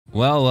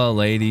Well,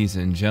 ladies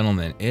and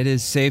gentlemen, it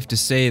is safe to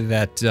say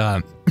that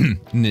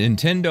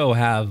Nintendo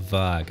have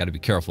got to be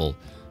careful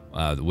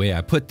the way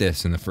I put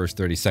this in the first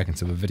 30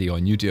 seconds of a video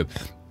on YouTube.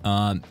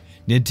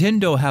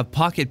 Nintendo have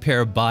Pocket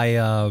Pair by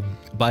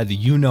the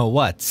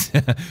you-know-whats,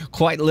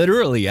 quite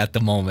literally at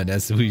the moment,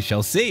 as we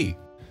shall see.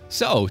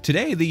 So,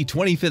 today, the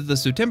 25th of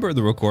September,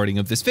 the recording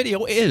of this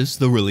video is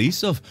the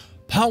release of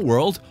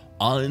Palworld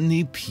on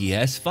the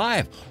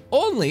PS5.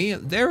 Only,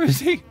 there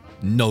is a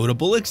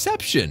notable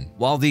exception.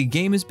 While the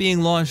game is being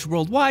launched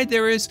worldwide,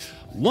 there is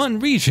one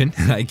region,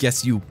 I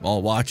guess you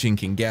all watching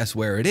can guess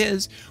where it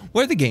is,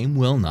 where the game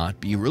will not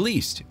be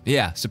released.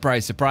 Yeah,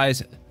 surprise,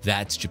 surprise,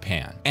 that's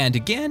Japan. And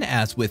again,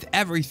 as with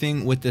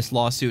everything with this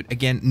lawsuit,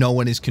 again, no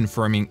one is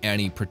confirming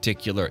any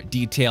particular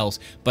details,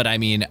 but I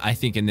mean, I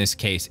think in this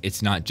case,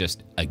 it's not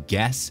just a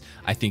guess.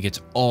 I think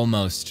it's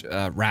almost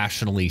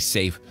rationally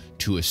safe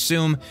to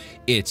assume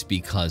it's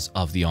because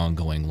of the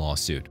ongoing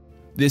lawsuit.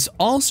 This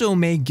also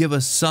may give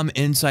us some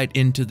insight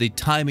into the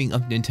timing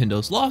of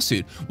Nintendo's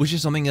lawsuit, which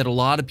is something that a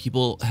lot of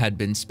people had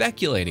been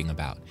speculating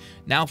about.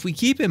 Now, if we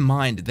keep in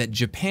mind that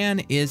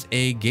Japan is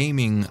a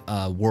gaming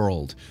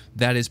world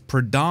that is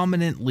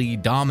predominantly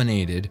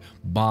dominated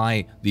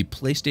by the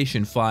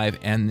PlayStation 5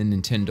 and the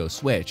Nintendo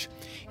Switch,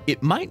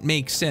 it might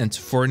make sense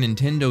for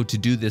Nintendo to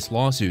do this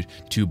lawsuit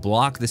to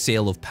block the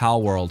sale of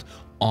Palworld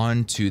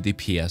onto the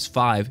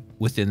PS5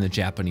 within the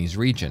Japanese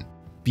region,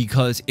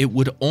 because it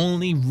would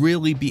only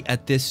really be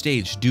at this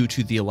stage due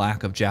to the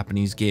lack of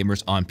Japanese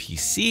gamers on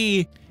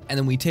PC. And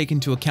then we take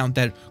into account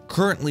that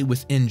currently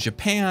within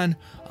Japan,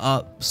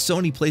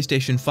 Sony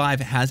PlayStation 5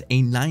 has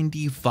a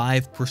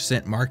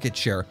 95% market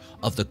share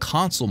of the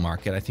console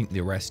market. I think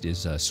the rest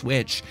is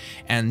Switch.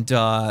 And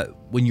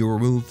when you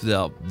remove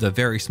the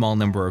very small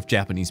number of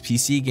Japanese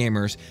PC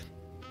gamers,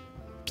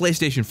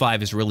 PlayStation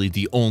 5 is really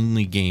the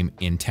only game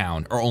in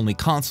town, or only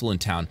console in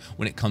town,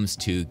 when it comes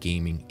to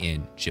gaming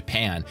in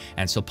Japan.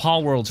 And so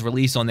Palworld's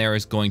release on there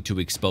is going to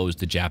expose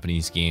the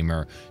Japanese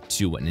gamer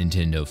to what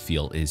Nintendo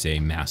feel is a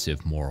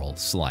massive moral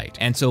slight.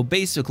 And so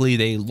basically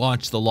they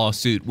launched the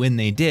lawsuit when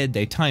they did,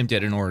 they timed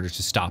it in order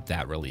to stop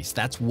that release.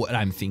 That's what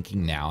I'm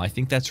thinking now. I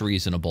think that's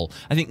reasonable.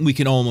 I think we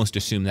can almost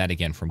assume that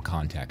again from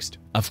context.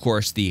 Of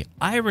course, the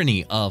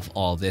irony of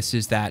all this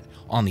is that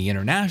on the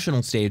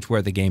international stage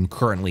where the game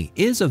currently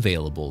is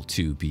available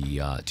to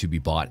be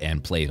bought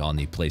and played on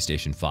the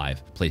PlayStation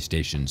 5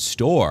 PlayStation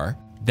Store,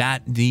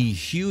 that the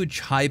huge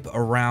hype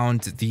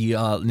around the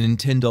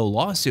Nintendo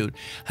lawsuit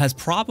has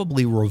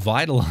probably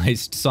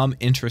revitalized some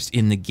interest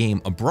in the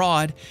game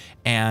abroad,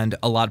 and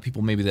a lot of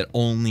people maybe that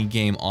only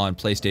game on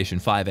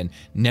PlayStation 5 and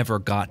never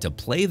got to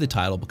play the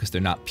title because they're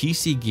not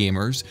PC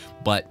gamers,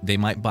 but they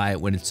might buy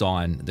it when it's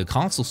on the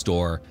console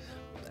store,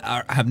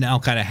 have now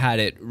kind of had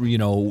it, you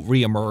know,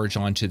 re-emerge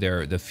onto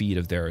the feed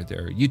of their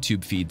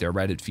YouTube feed, their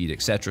Reddit feed,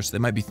 etc. So they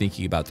might be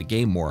thinking about the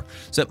game more.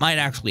 So it might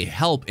actually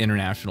help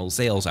international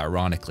sales,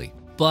 ironically.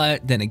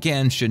 But then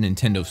again, should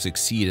Nintendo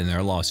succeed in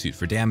their lawsuit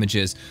for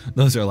damages,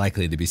 those are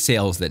likely to be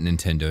sales that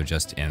Nintendo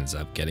just ends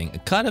up getting a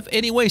cut of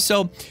anyway.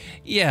 So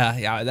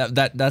yeah,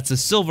 that's a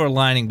silver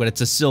lining, but it's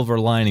a silver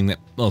lining that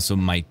also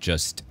might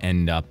just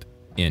end up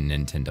in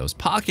Nintendo's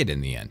pocket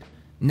in the end.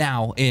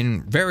 Now,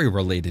 in very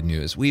related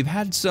news, we've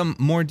had some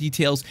more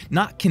details,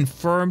 not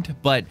confirmed,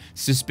 but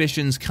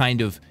suspicions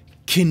kind of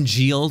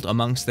congealed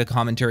amongst the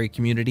commentary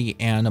community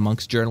and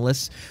amongst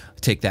journalists.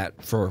 Take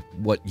that for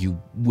what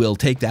you will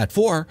take that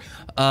for,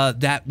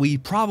 that we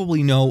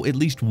probably know at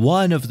least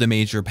one of the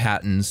major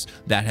patents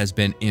that has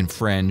been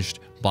infringed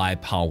by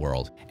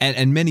Palworld.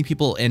 And many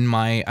people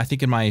I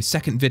think in my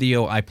second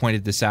video, I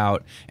pointed this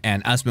out,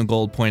 and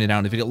Asmongold pointed out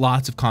in the video,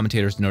 lots of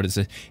commentators noticed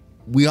it.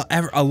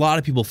 A lot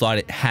of people thought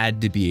it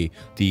had to be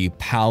the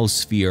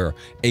Palsphere,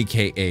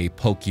 aka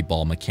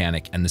Pokeball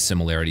mechanic, and the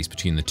similarities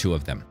between the two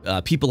of them.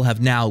 People have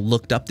now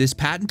looked up this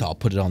patent. I'll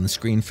put it on the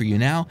screen for you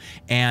now.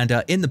 And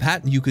in the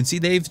patent, you can see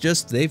they've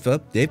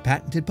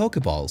patented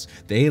Pokeballs.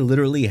 They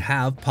literally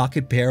have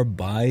Pocket Pair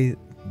by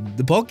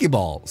the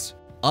Pokeballs.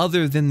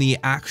 Other than the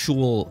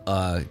actual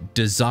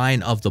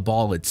design of the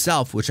ball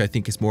itself, which I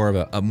think is more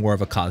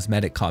of a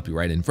cosmetic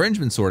copyright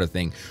infringement sort of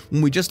thing,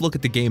 when we just look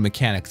at the game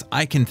mechanics,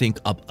 I can think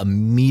up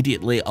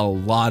immediately a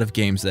lot of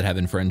games that have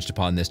infringed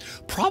upon this.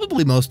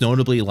 Probably most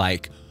notably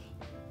like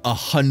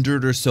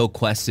 100 or so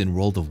quests in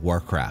World of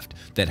Warcraft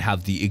that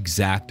have the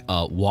exact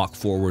walk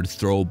forward,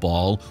 throw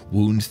ball,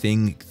 wound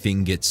thing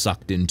gets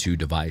sucked into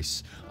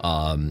device.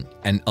 And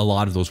a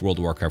lot of those World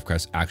of Warcraft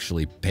quests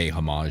actually pay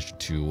homage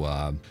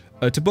to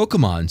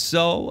Pokemon.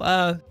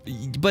 So,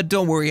 but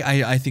don't worry,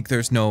 I think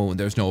there's no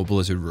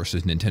Blizzard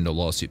versus Nintendo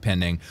lawsuit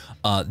pending.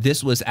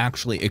 This was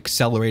actually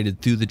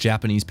accelerated through the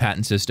Japanese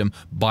patent system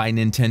by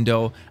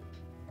Nintendo.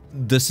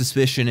 The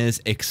suspicion is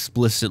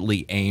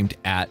explicitly aimed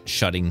at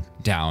shutting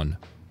down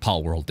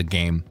Palworld, the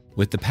game,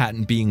 with the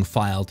patent being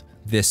filed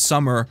this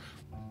summer.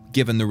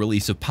 Given the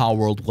release of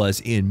Palworld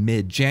was in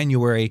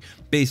mid-January,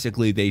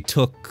 basically they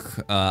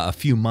took a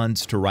few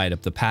months to write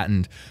up the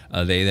patent.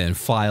 They then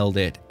filed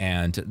it,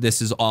 and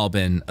this has all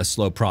been a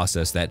slow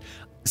process that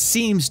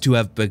seems to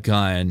have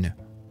begun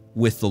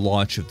with the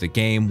launch of the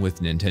game, with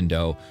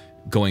Nintendo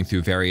going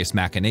through various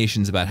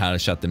machinations about how to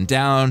shut them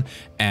down,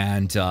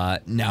 and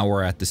now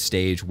we're at the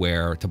stage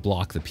where, to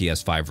block the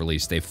PS5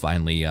 release, they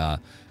finally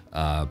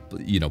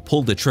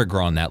pulled the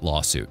trigger on that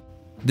lawsuit.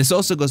 This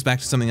also goes back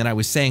to something that I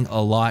was saying a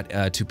lot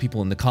to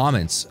people in the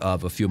comments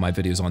of a few of my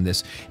videos on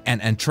this,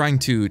 and trying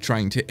to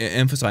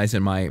emphasize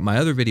in my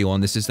other video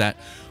on this, is that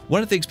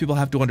one of the things people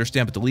have to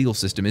understand about the legal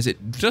system is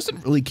it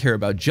doesn't really care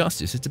about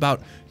justice. It's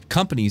about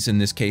companies, in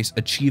this case,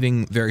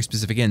 achieving very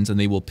specific ends, and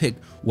they will pick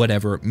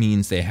whatever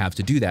means they have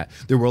to do that.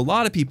 There were a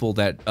lot of people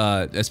that,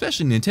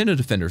 especially Nintendo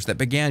defenders, that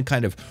began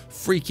kind of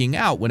freaking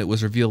out when it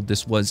was revealed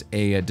this was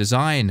a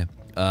design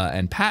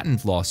and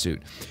patent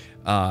lawsuit.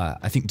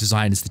 I think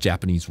design is the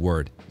Japanese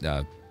word.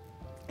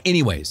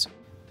 Anyways,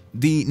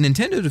 the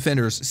Nintendo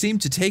defenders seem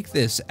to take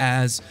this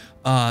as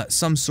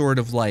some sort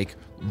of like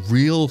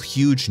real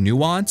huge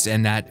nuance,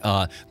 and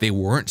that they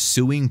weren't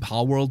suing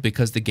Palworld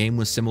because the game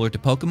was similar to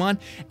Pokemon.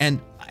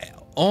 And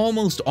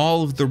almost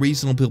all of the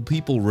reasonable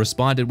people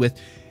responded with,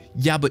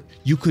 yeah, but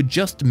you could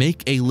just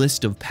make a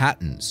list of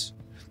patents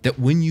that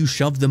when you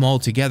shove them all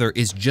together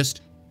is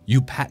just,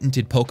 you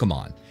patented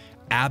Pokemon,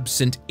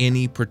 absent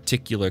any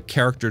particular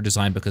character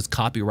design, because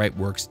copyright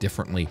works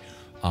differently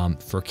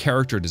for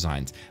character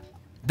designs.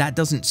 That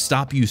doesn't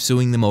stop you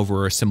suing them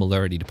over a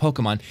similarity to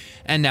Pokemon.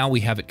 And now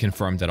we have it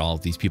confirmed that all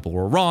of these people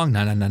were wrong.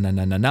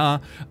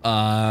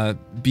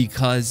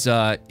 Because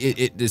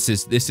this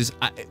is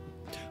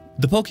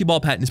the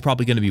Pokeball patent is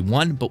probably going to be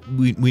one, but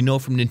we know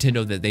from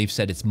Nintendo that they've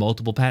said it's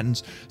multiple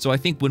patents. So I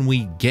think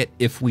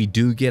if we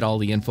do get all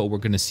the info, we're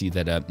going to see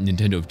that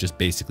Nintendo have just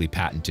basically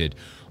patented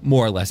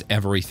more or less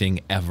everything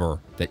ever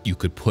that you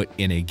could put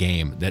in a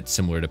game that's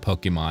similar to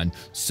Pokemon,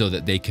 so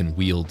that they can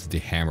wield the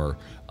hammer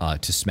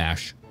to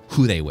smash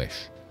who they wish.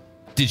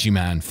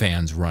 Digimon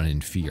fans run in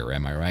fear,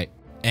 am I right?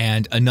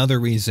 And another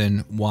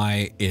reason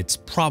why it's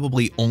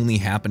probably only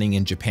happening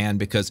in Japan,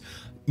 because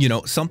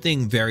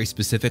something very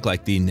specific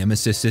like the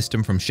Nemesis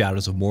system from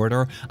Shadows of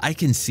Mordor, I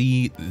can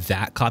see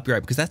that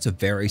copyright because that's a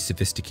very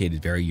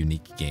sophisticated, very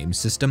unique game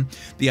system.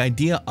 The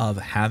idea of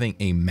having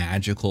a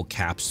magical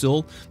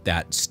capsule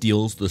that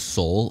steals the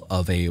soul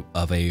of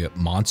a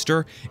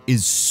monster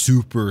is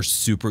super,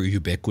 super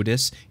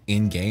ubiquitous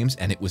in games,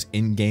 and it was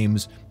in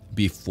games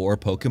before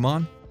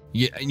Pokemon.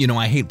 Yeah,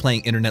 I hate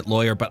playing internet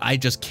lawyer, but I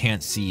just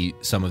can't see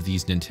some of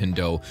these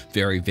Nintendo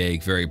very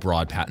vague, very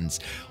broad patents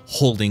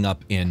holding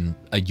up in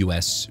a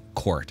US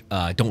court.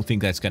 Don't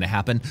think that's going to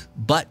happen,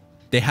 but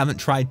they haven't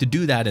tried to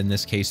do that in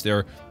this case.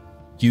 They're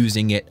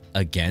using it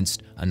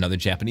against another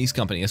Japanese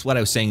company. That's what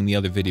I was saying in the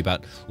other video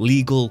about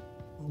legal.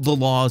 The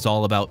law is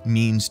all about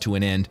means to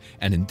an end,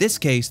 and in this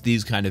case,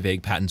 these kind of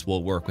vague patents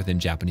will work within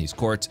Japanese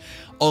courts.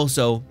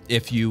 Also,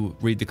 if you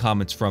read the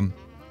comments from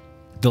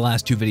the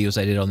last two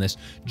videos I did on this,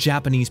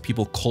 Japanese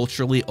people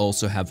culturally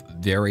also have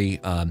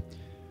very,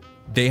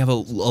 they have a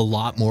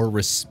lot more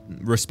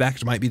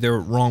respect, might be the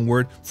wrong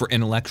word, for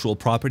intellectual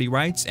property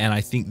rights. And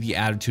I think the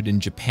attitude in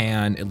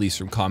Japan, at least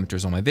from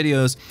commenters on my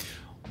videos,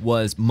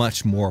 was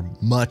much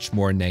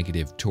more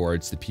negative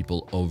towards the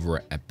people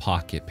over at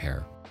Pocket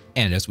Pair.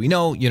 And as we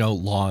know,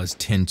 laws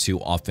tend to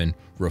often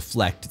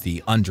reflect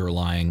the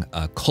underlying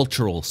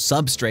cultural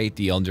substrate,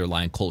 the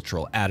underlying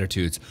cultural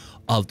attitudes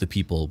of the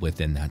people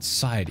within that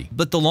society.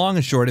 But the long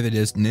and short of it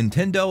is,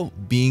 Nintendo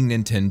being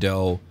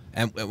Nintendo,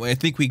 and I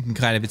think we can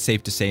it's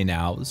safe to say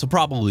now, this will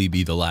probably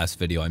be the last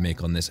video I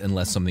make on this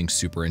unless something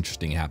super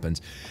interesting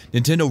happens.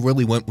 Nintendo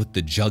really went with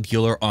the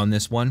jugular on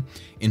this one.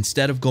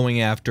 Instead of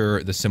going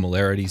after the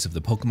similarities of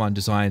the Pokemon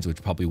designs,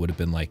 which probably would have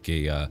been like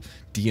a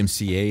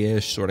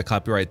DMCA-ish sort of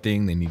copyright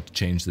thing, they need to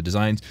change the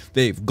designs.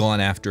 They've gone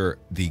after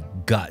the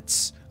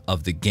guts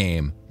of the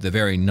game, the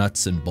very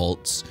nuts and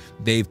bolts.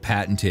 They've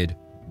patented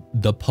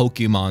the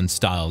Pokemon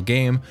style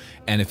game,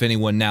 and if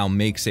anyone now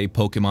makes a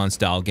Pokemon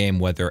style game,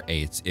 whether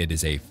it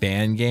is a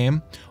fan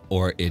game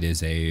or it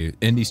is a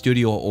indie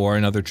studio or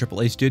another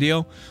AAA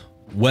studio,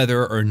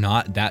 whether or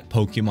not that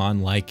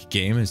Pokemon like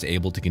game is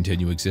able to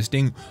continue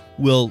existing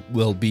will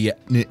be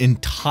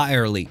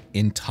entirely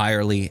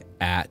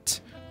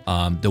at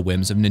the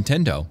whims of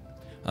Nintendo.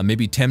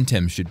 Maybe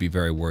Temtem should be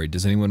very worried.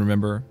 Does anyone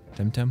remember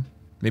Temtem?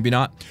 Maybe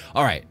not.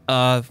 All right,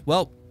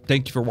 well,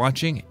 thank you for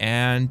watching,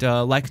 and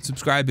like and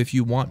subscribe if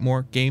you want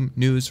more game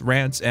news,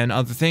 rants, and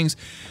other things.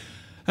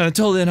 And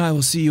until then, I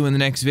will see you in the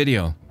next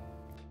video.